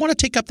I want to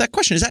take up that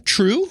question. Is that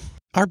true?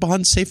 Are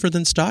bonds safer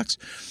than stocks?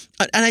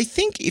 And I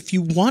think if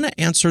you want to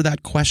answer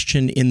that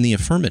question in the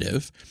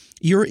affirmative,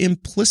 you're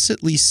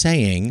implicitly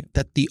saying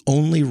that the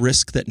only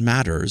risk that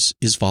matters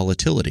is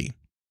volatility.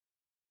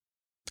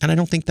 And I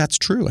don't think that's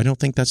true. I don't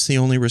think that's the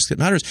only risk that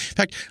matters. In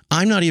fact,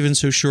 I'm not even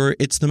so sure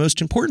it's the most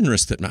important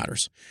risk that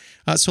matters.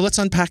 So let's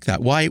unpack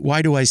that.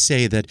 Why do I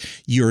say that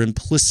you're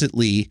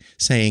implicitly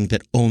saying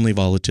that only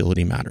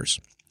volatility matters?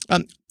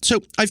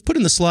 So I've put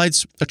in the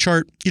slides a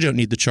chart. You don't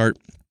need the chart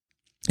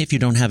if you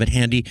don't have it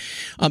handy,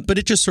 but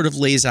it just sort of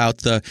lays out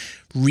the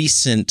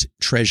recent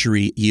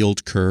Treasury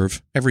yield curve,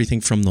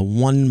 everything from the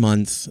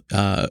 1-month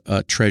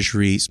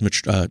Treasuries,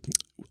 the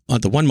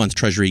 1-month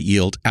Treasury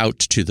yield out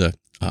to the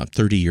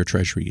 30-year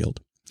Treasury yield.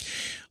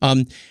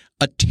 A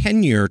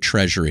 10-year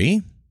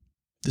Treasury,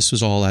 this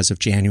was all as of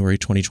January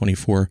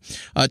 2024,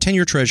 a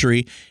 10-year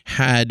Treasury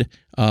had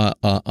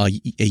a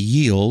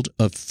yield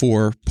of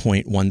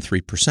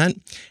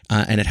 4.13%,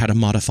 and it had a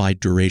modified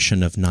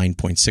duration of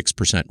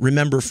 9.6%.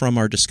 Remember from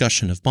our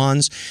discussion of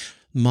bonds,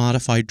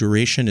 modified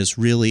duration is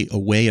really a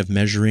way of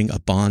measuring a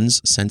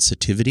bond's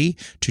sensitivity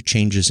to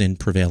changes in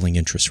prevailing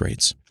interest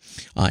rates.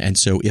 And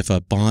so if a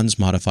bond's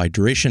modified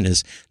duration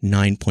is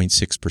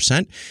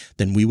 9.6%,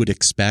 then we would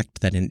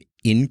expect that an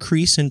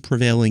increase in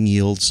prevailing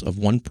yields of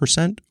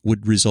 1%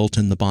 would result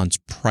in the bond's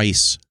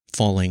price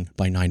falling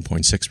by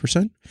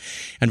 9.6%,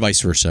 and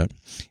vice versa.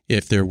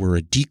 If there were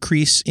a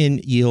decrease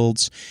in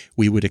yields,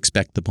 we would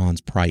expect the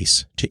bond's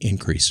price to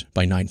increase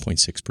by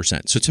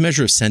 9.6%. So it's a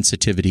measure of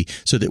sensitivity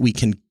so that we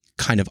can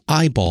kind of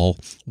eyeball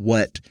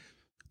what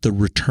the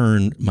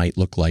return might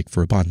look like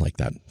for a bond like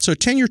that. So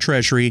 10-year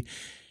Treasury,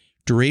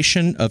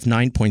 duration of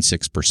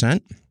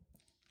 9.6%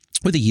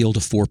 with a yield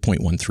of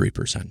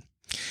 4.13%.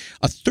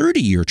 A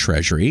 30-year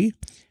Treasury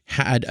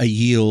had a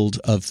yield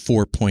of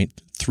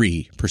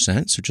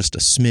 4.3%, so just a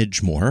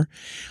smidge more,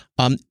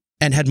 and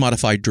had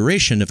modified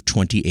duration of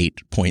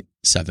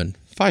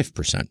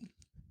 28.75%.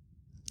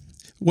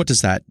 What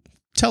does that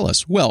tell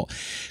us? Well,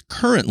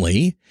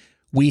 currently,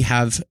 we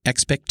have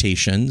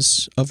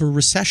expectations of a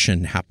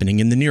recession happening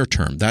in the near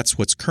term. That's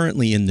what's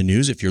currently in the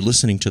news. If you're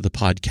listening to the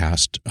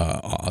podcast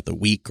the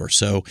week or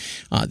so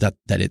that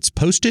it's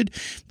posted,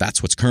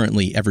 that's what's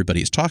currently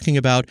everybody is talking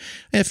about.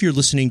 If you're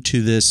listening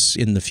to this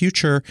in the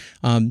future,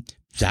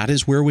 that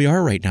is where we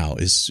are right now,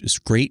 is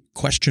great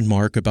question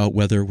mark about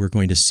whether we're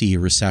going to see a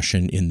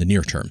recession in the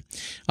near term.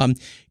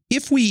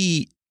 If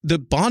we the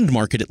bond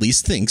market at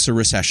least thinks a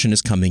recession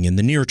is coming in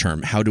the near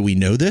term. How do we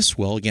know this?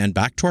 Well, again,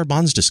 back to our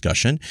bonds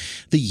discussion,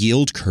 the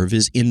yield curve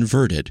is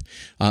inverted.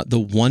 The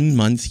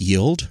 1-month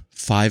yield,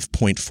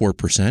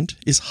 5.4%,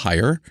 is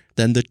higher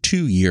than the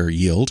 2-year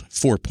yield,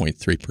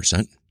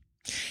 4.3%.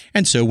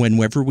 And so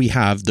whenever we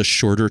have the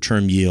shorter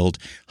term yield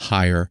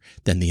higher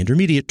than the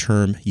intermediate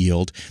term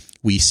yield,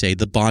 we say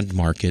the bond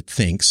market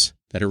thinks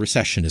that a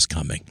recession is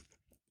coming.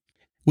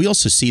 We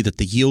also see that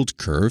the yield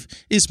curve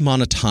is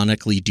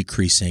monotonically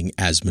decreasing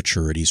as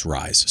maturities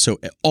rise. So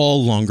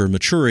all longer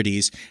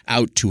maturities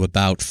out to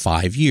about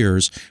 5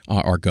 years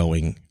are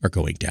going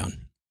down.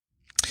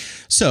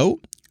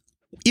 So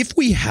if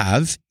we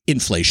have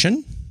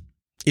inflation,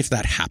 if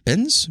that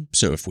happens,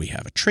 so if we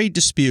have a trade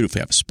dispute, if we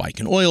have a spike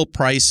in oil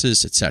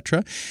prices,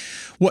 etc.,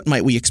 what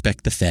might we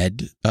expect the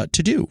Fed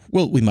to do?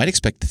 Well, we might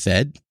expect the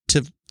Fed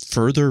to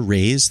further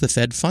raise the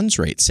Fed funds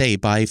rate, say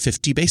by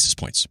 50 basis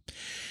points.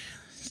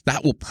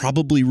 That will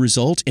probably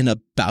result in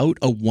about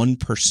a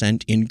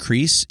 1%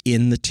 increase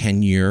in the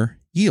 10-year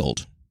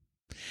yield.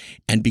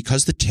 And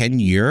because the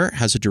 10-year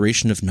has a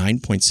duration of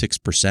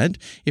 9.6%,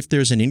 if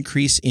there's an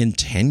increase in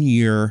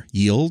 10-year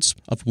yields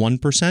of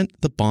 1%,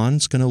 the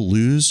bond's going to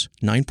lose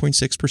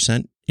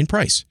 9.6% in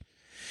price.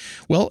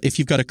 Well, if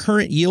you've got a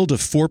current yield of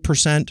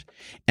 4%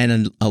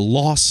 and a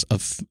loss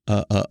of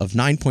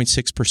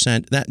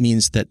 9.6%, that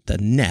means that the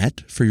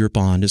net for your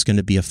bond is going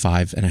to be a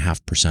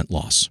 5.5%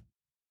 loss.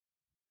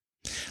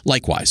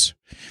 Likewise,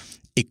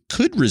 it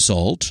could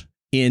result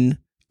in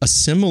a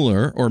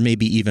similar or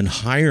maybe even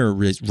higher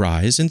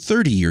rise in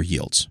 30-year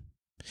yields.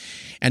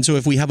 And so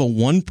if we have a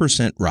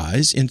 1%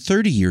 rise in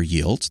 30-year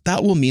yields,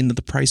 that will mean that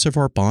the price of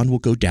our bond will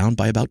go down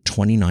by about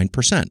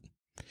 29%.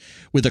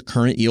 With a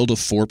current yield of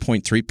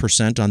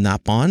 4.3% on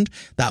that bond,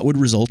 that would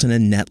result in a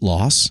net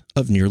loss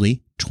of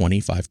nearly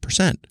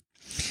 25%.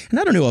 And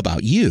I don't know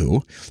about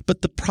you,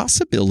 but the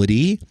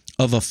possibility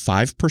of a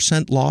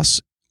 5%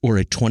 loss or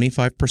a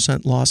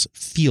 25% loss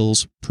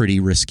feels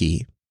pretty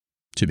risky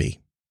to me.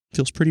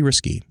 Feels pretty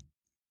risky.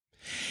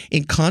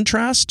 In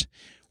contrast,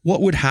 what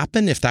would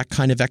happen if that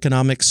kind of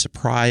economic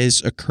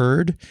surprise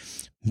occurred?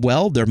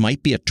 Well, there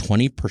might be a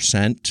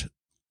 20%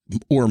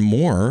 or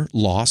more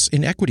loss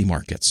in equity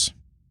markets.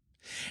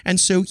 And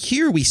so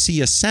here we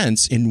see a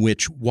sense in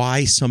which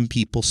why some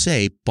people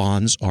say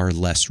bonds are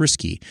less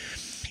risky.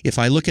 If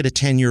I look at a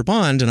 10-year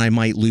bond and I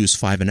might lose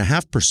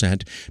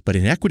 5.5%, but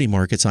in equity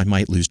markets I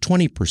might lose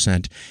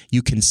 20%,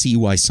 you can see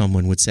why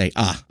someone would say,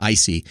 I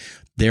see.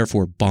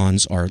 Therefore,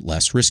 bonds are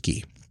less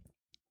risky.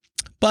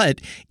 But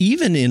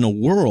even in a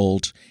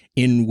world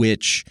in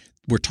which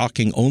we're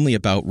talking only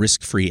about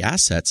risk-free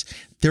assets,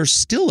 there's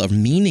still a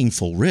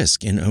meaningful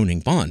risk in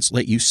owning bonds.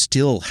 Like you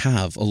still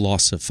have a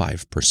loss of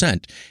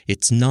 5%.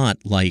 It's not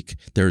like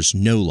there's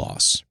no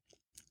loss.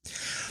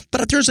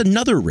 But there's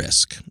another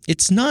risk.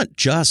 It's not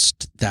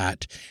just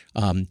that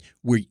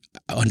we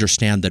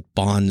understand that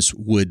bonds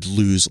would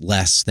lose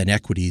less than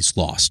equities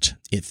lost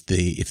if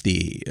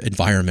the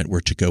environment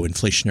were to go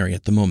inflationary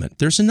at the moment.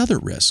 There's another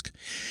risk.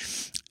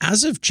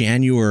 As of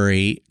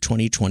January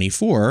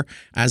 2024,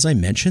 as I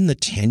mentioned, the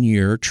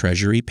 10-year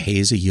Treasury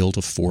pays a yield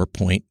of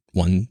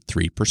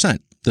 4.13%.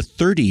 The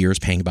 30-year is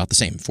paying about the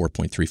same,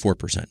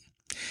 4.34%.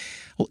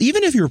 Well,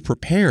 even if you're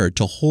prepared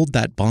to hold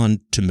that bond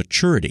to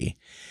maturity,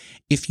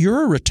 if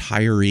you're a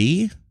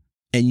retiree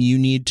and you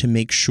need to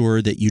make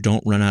sure that you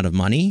don't run out of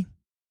money,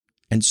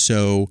 and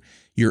so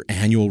your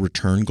annual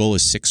return goal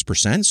is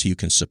 6%, so you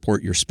can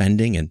support your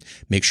spending and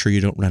make sure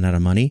you don't run out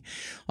of money.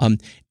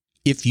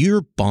 If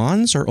your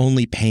bonds are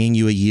only paying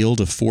you a yield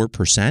of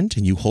 4%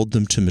 and you hold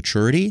them to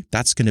maturity,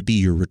 that's going to be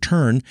your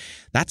return.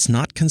 That's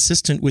not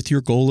consistent with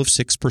your goal of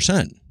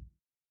 6%.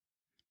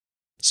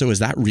 So is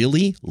that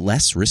really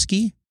less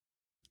risky?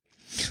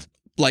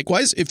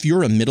 Likewise, if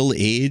you're a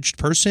middle-aged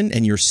person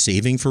and you're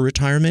saving for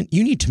retirement,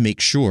 you need to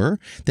make sure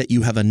that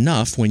you have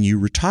enough when you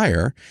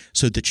retire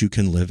so that you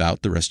can live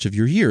out the rest of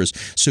your years.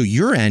 So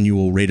your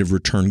annual rate of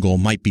return goal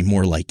might be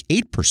more like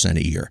 8%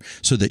 a year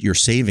so that your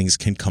savings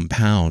can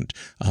compound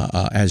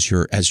as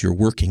you're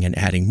working and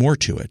adding more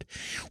to it.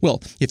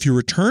 Well, if your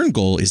return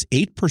goal is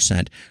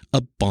 8%,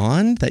 a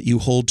bond that you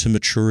hold to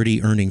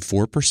maturity earning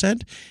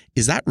 4%,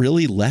 is that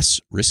really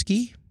less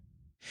risky?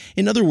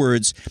 In other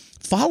words,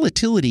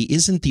 volatility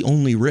isn't the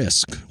only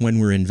risk when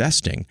we're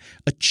investing.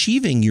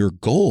 Achieving your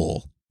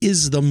goal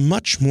is the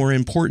much more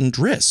important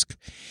risk.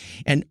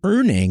 And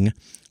earning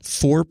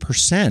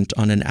 4%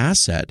 on an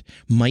asset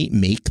might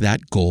make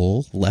that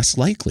goal less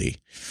likely.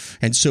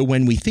 And so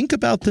when we think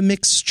about the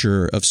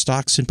mixture of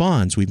stocks and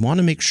bonds, we want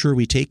to make sure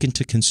we take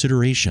into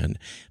consideration,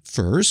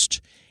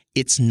 first,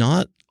 it's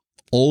not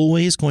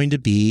always going to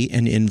be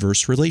an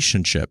inverse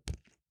relationship.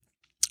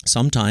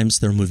 Sometimes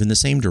they'll move in the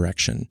same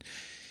direction.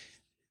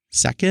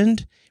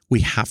 Second,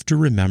 we have to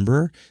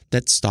remember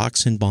that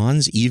stocks and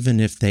bonds, even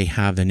if they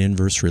have an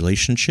inverse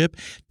relationship,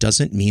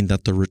 doesn't mean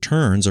that the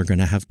returns are going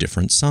to have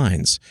different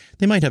signs.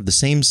 They might have the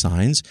same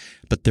signs,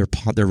 but their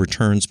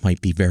returns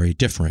might be very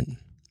different.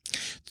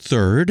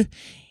 Third,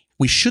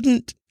 we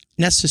shouldn't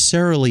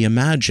necessarily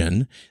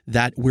imagine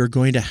that we're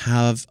going to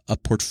have a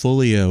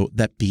portfolio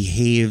that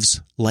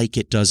behaves like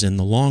it does in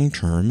the long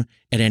term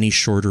at any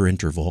shorter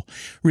interval.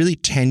 Really,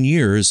 10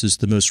 years is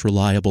the most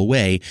reliable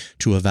way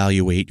to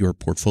evaluate your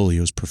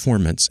portfolio's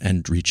performance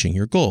and reaching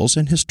your goals.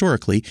 And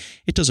historically,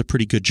 it does a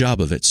pretty good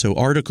job of it. So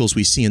articles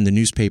we see in the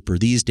newspaper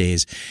these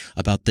days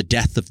about the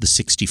death of the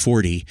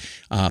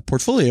 60-40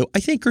 portfolio,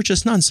 I think are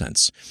just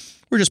nonsense.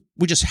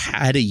 We just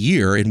had a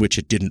year in which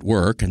it didn't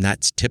work, and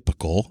that's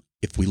typical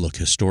if we look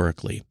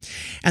historically.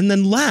 And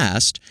then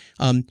last,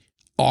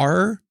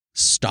 are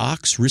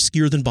stocks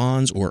riskier than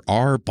bonds, or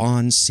are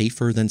bonds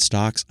safer than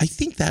stocks? I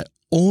think that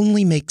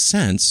only makes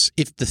sense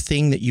if the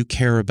thing that you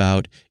care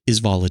about is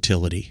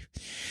volatility.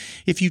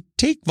 If you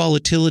take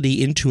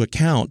volatility into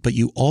account, but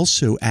you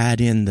also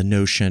add in the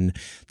notion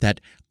that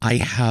I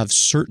have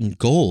certain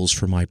goals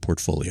for my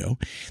portfolio,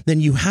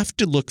 then you have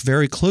to look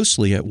very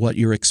closely at what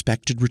your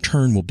expected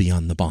return will be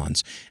on the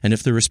bonds. And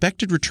if the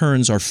expected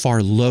returns are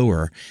far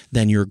lower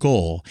than your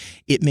goal,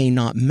 it may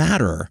not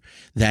matter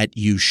that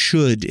you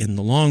should, in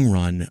the long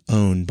run,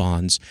 own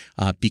bonds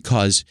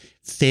because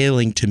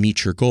failing to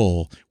meet your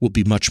goal will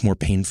be much more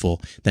painful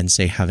than,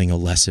 say, having a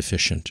less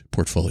efficient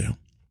portfolio.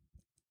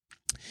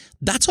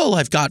 That's all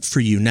I've got for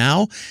you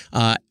now.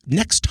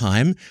 Next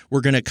time,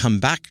 we're going to come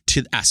back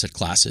to asset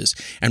classes,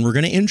 and we're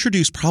going to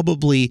introduce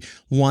probably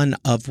one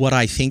of what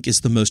I think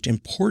is the most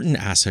important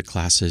asset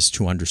classes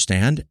to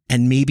understand,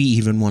 and maybe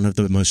even one of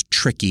the most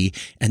tricky,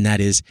 and that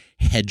is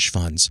hedge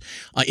funds.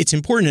 It's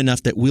important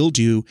enough that we'll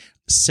do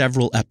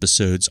several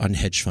episodes on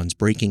hedge funds,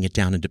 breaking it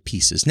down into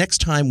pieces. Next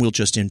time, we'll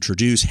just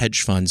introduce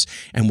hedge funds,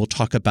 and we'll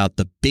talk about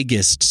the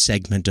biggest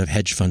segment of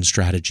hedge fund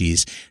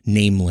strategies,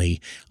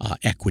 namely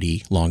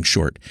equity long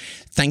short.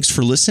 Thanks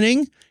for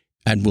listening,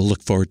 and we'll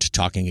look forward to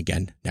talking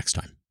again next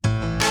time.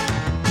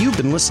 You've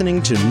been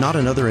listening to Not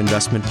Another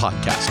Investment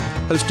Podcast,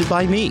 hosted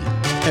by me,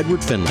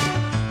 Edward Finley.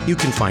 You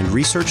can find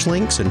research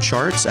links and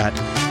charts at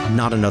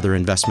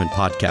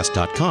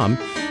notanotherinvestmentpodcast.com.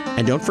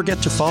 And don't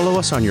forget to follow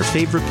us on your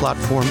favorite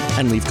platform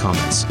and leave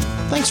comments.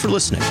 Thanks for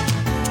listening.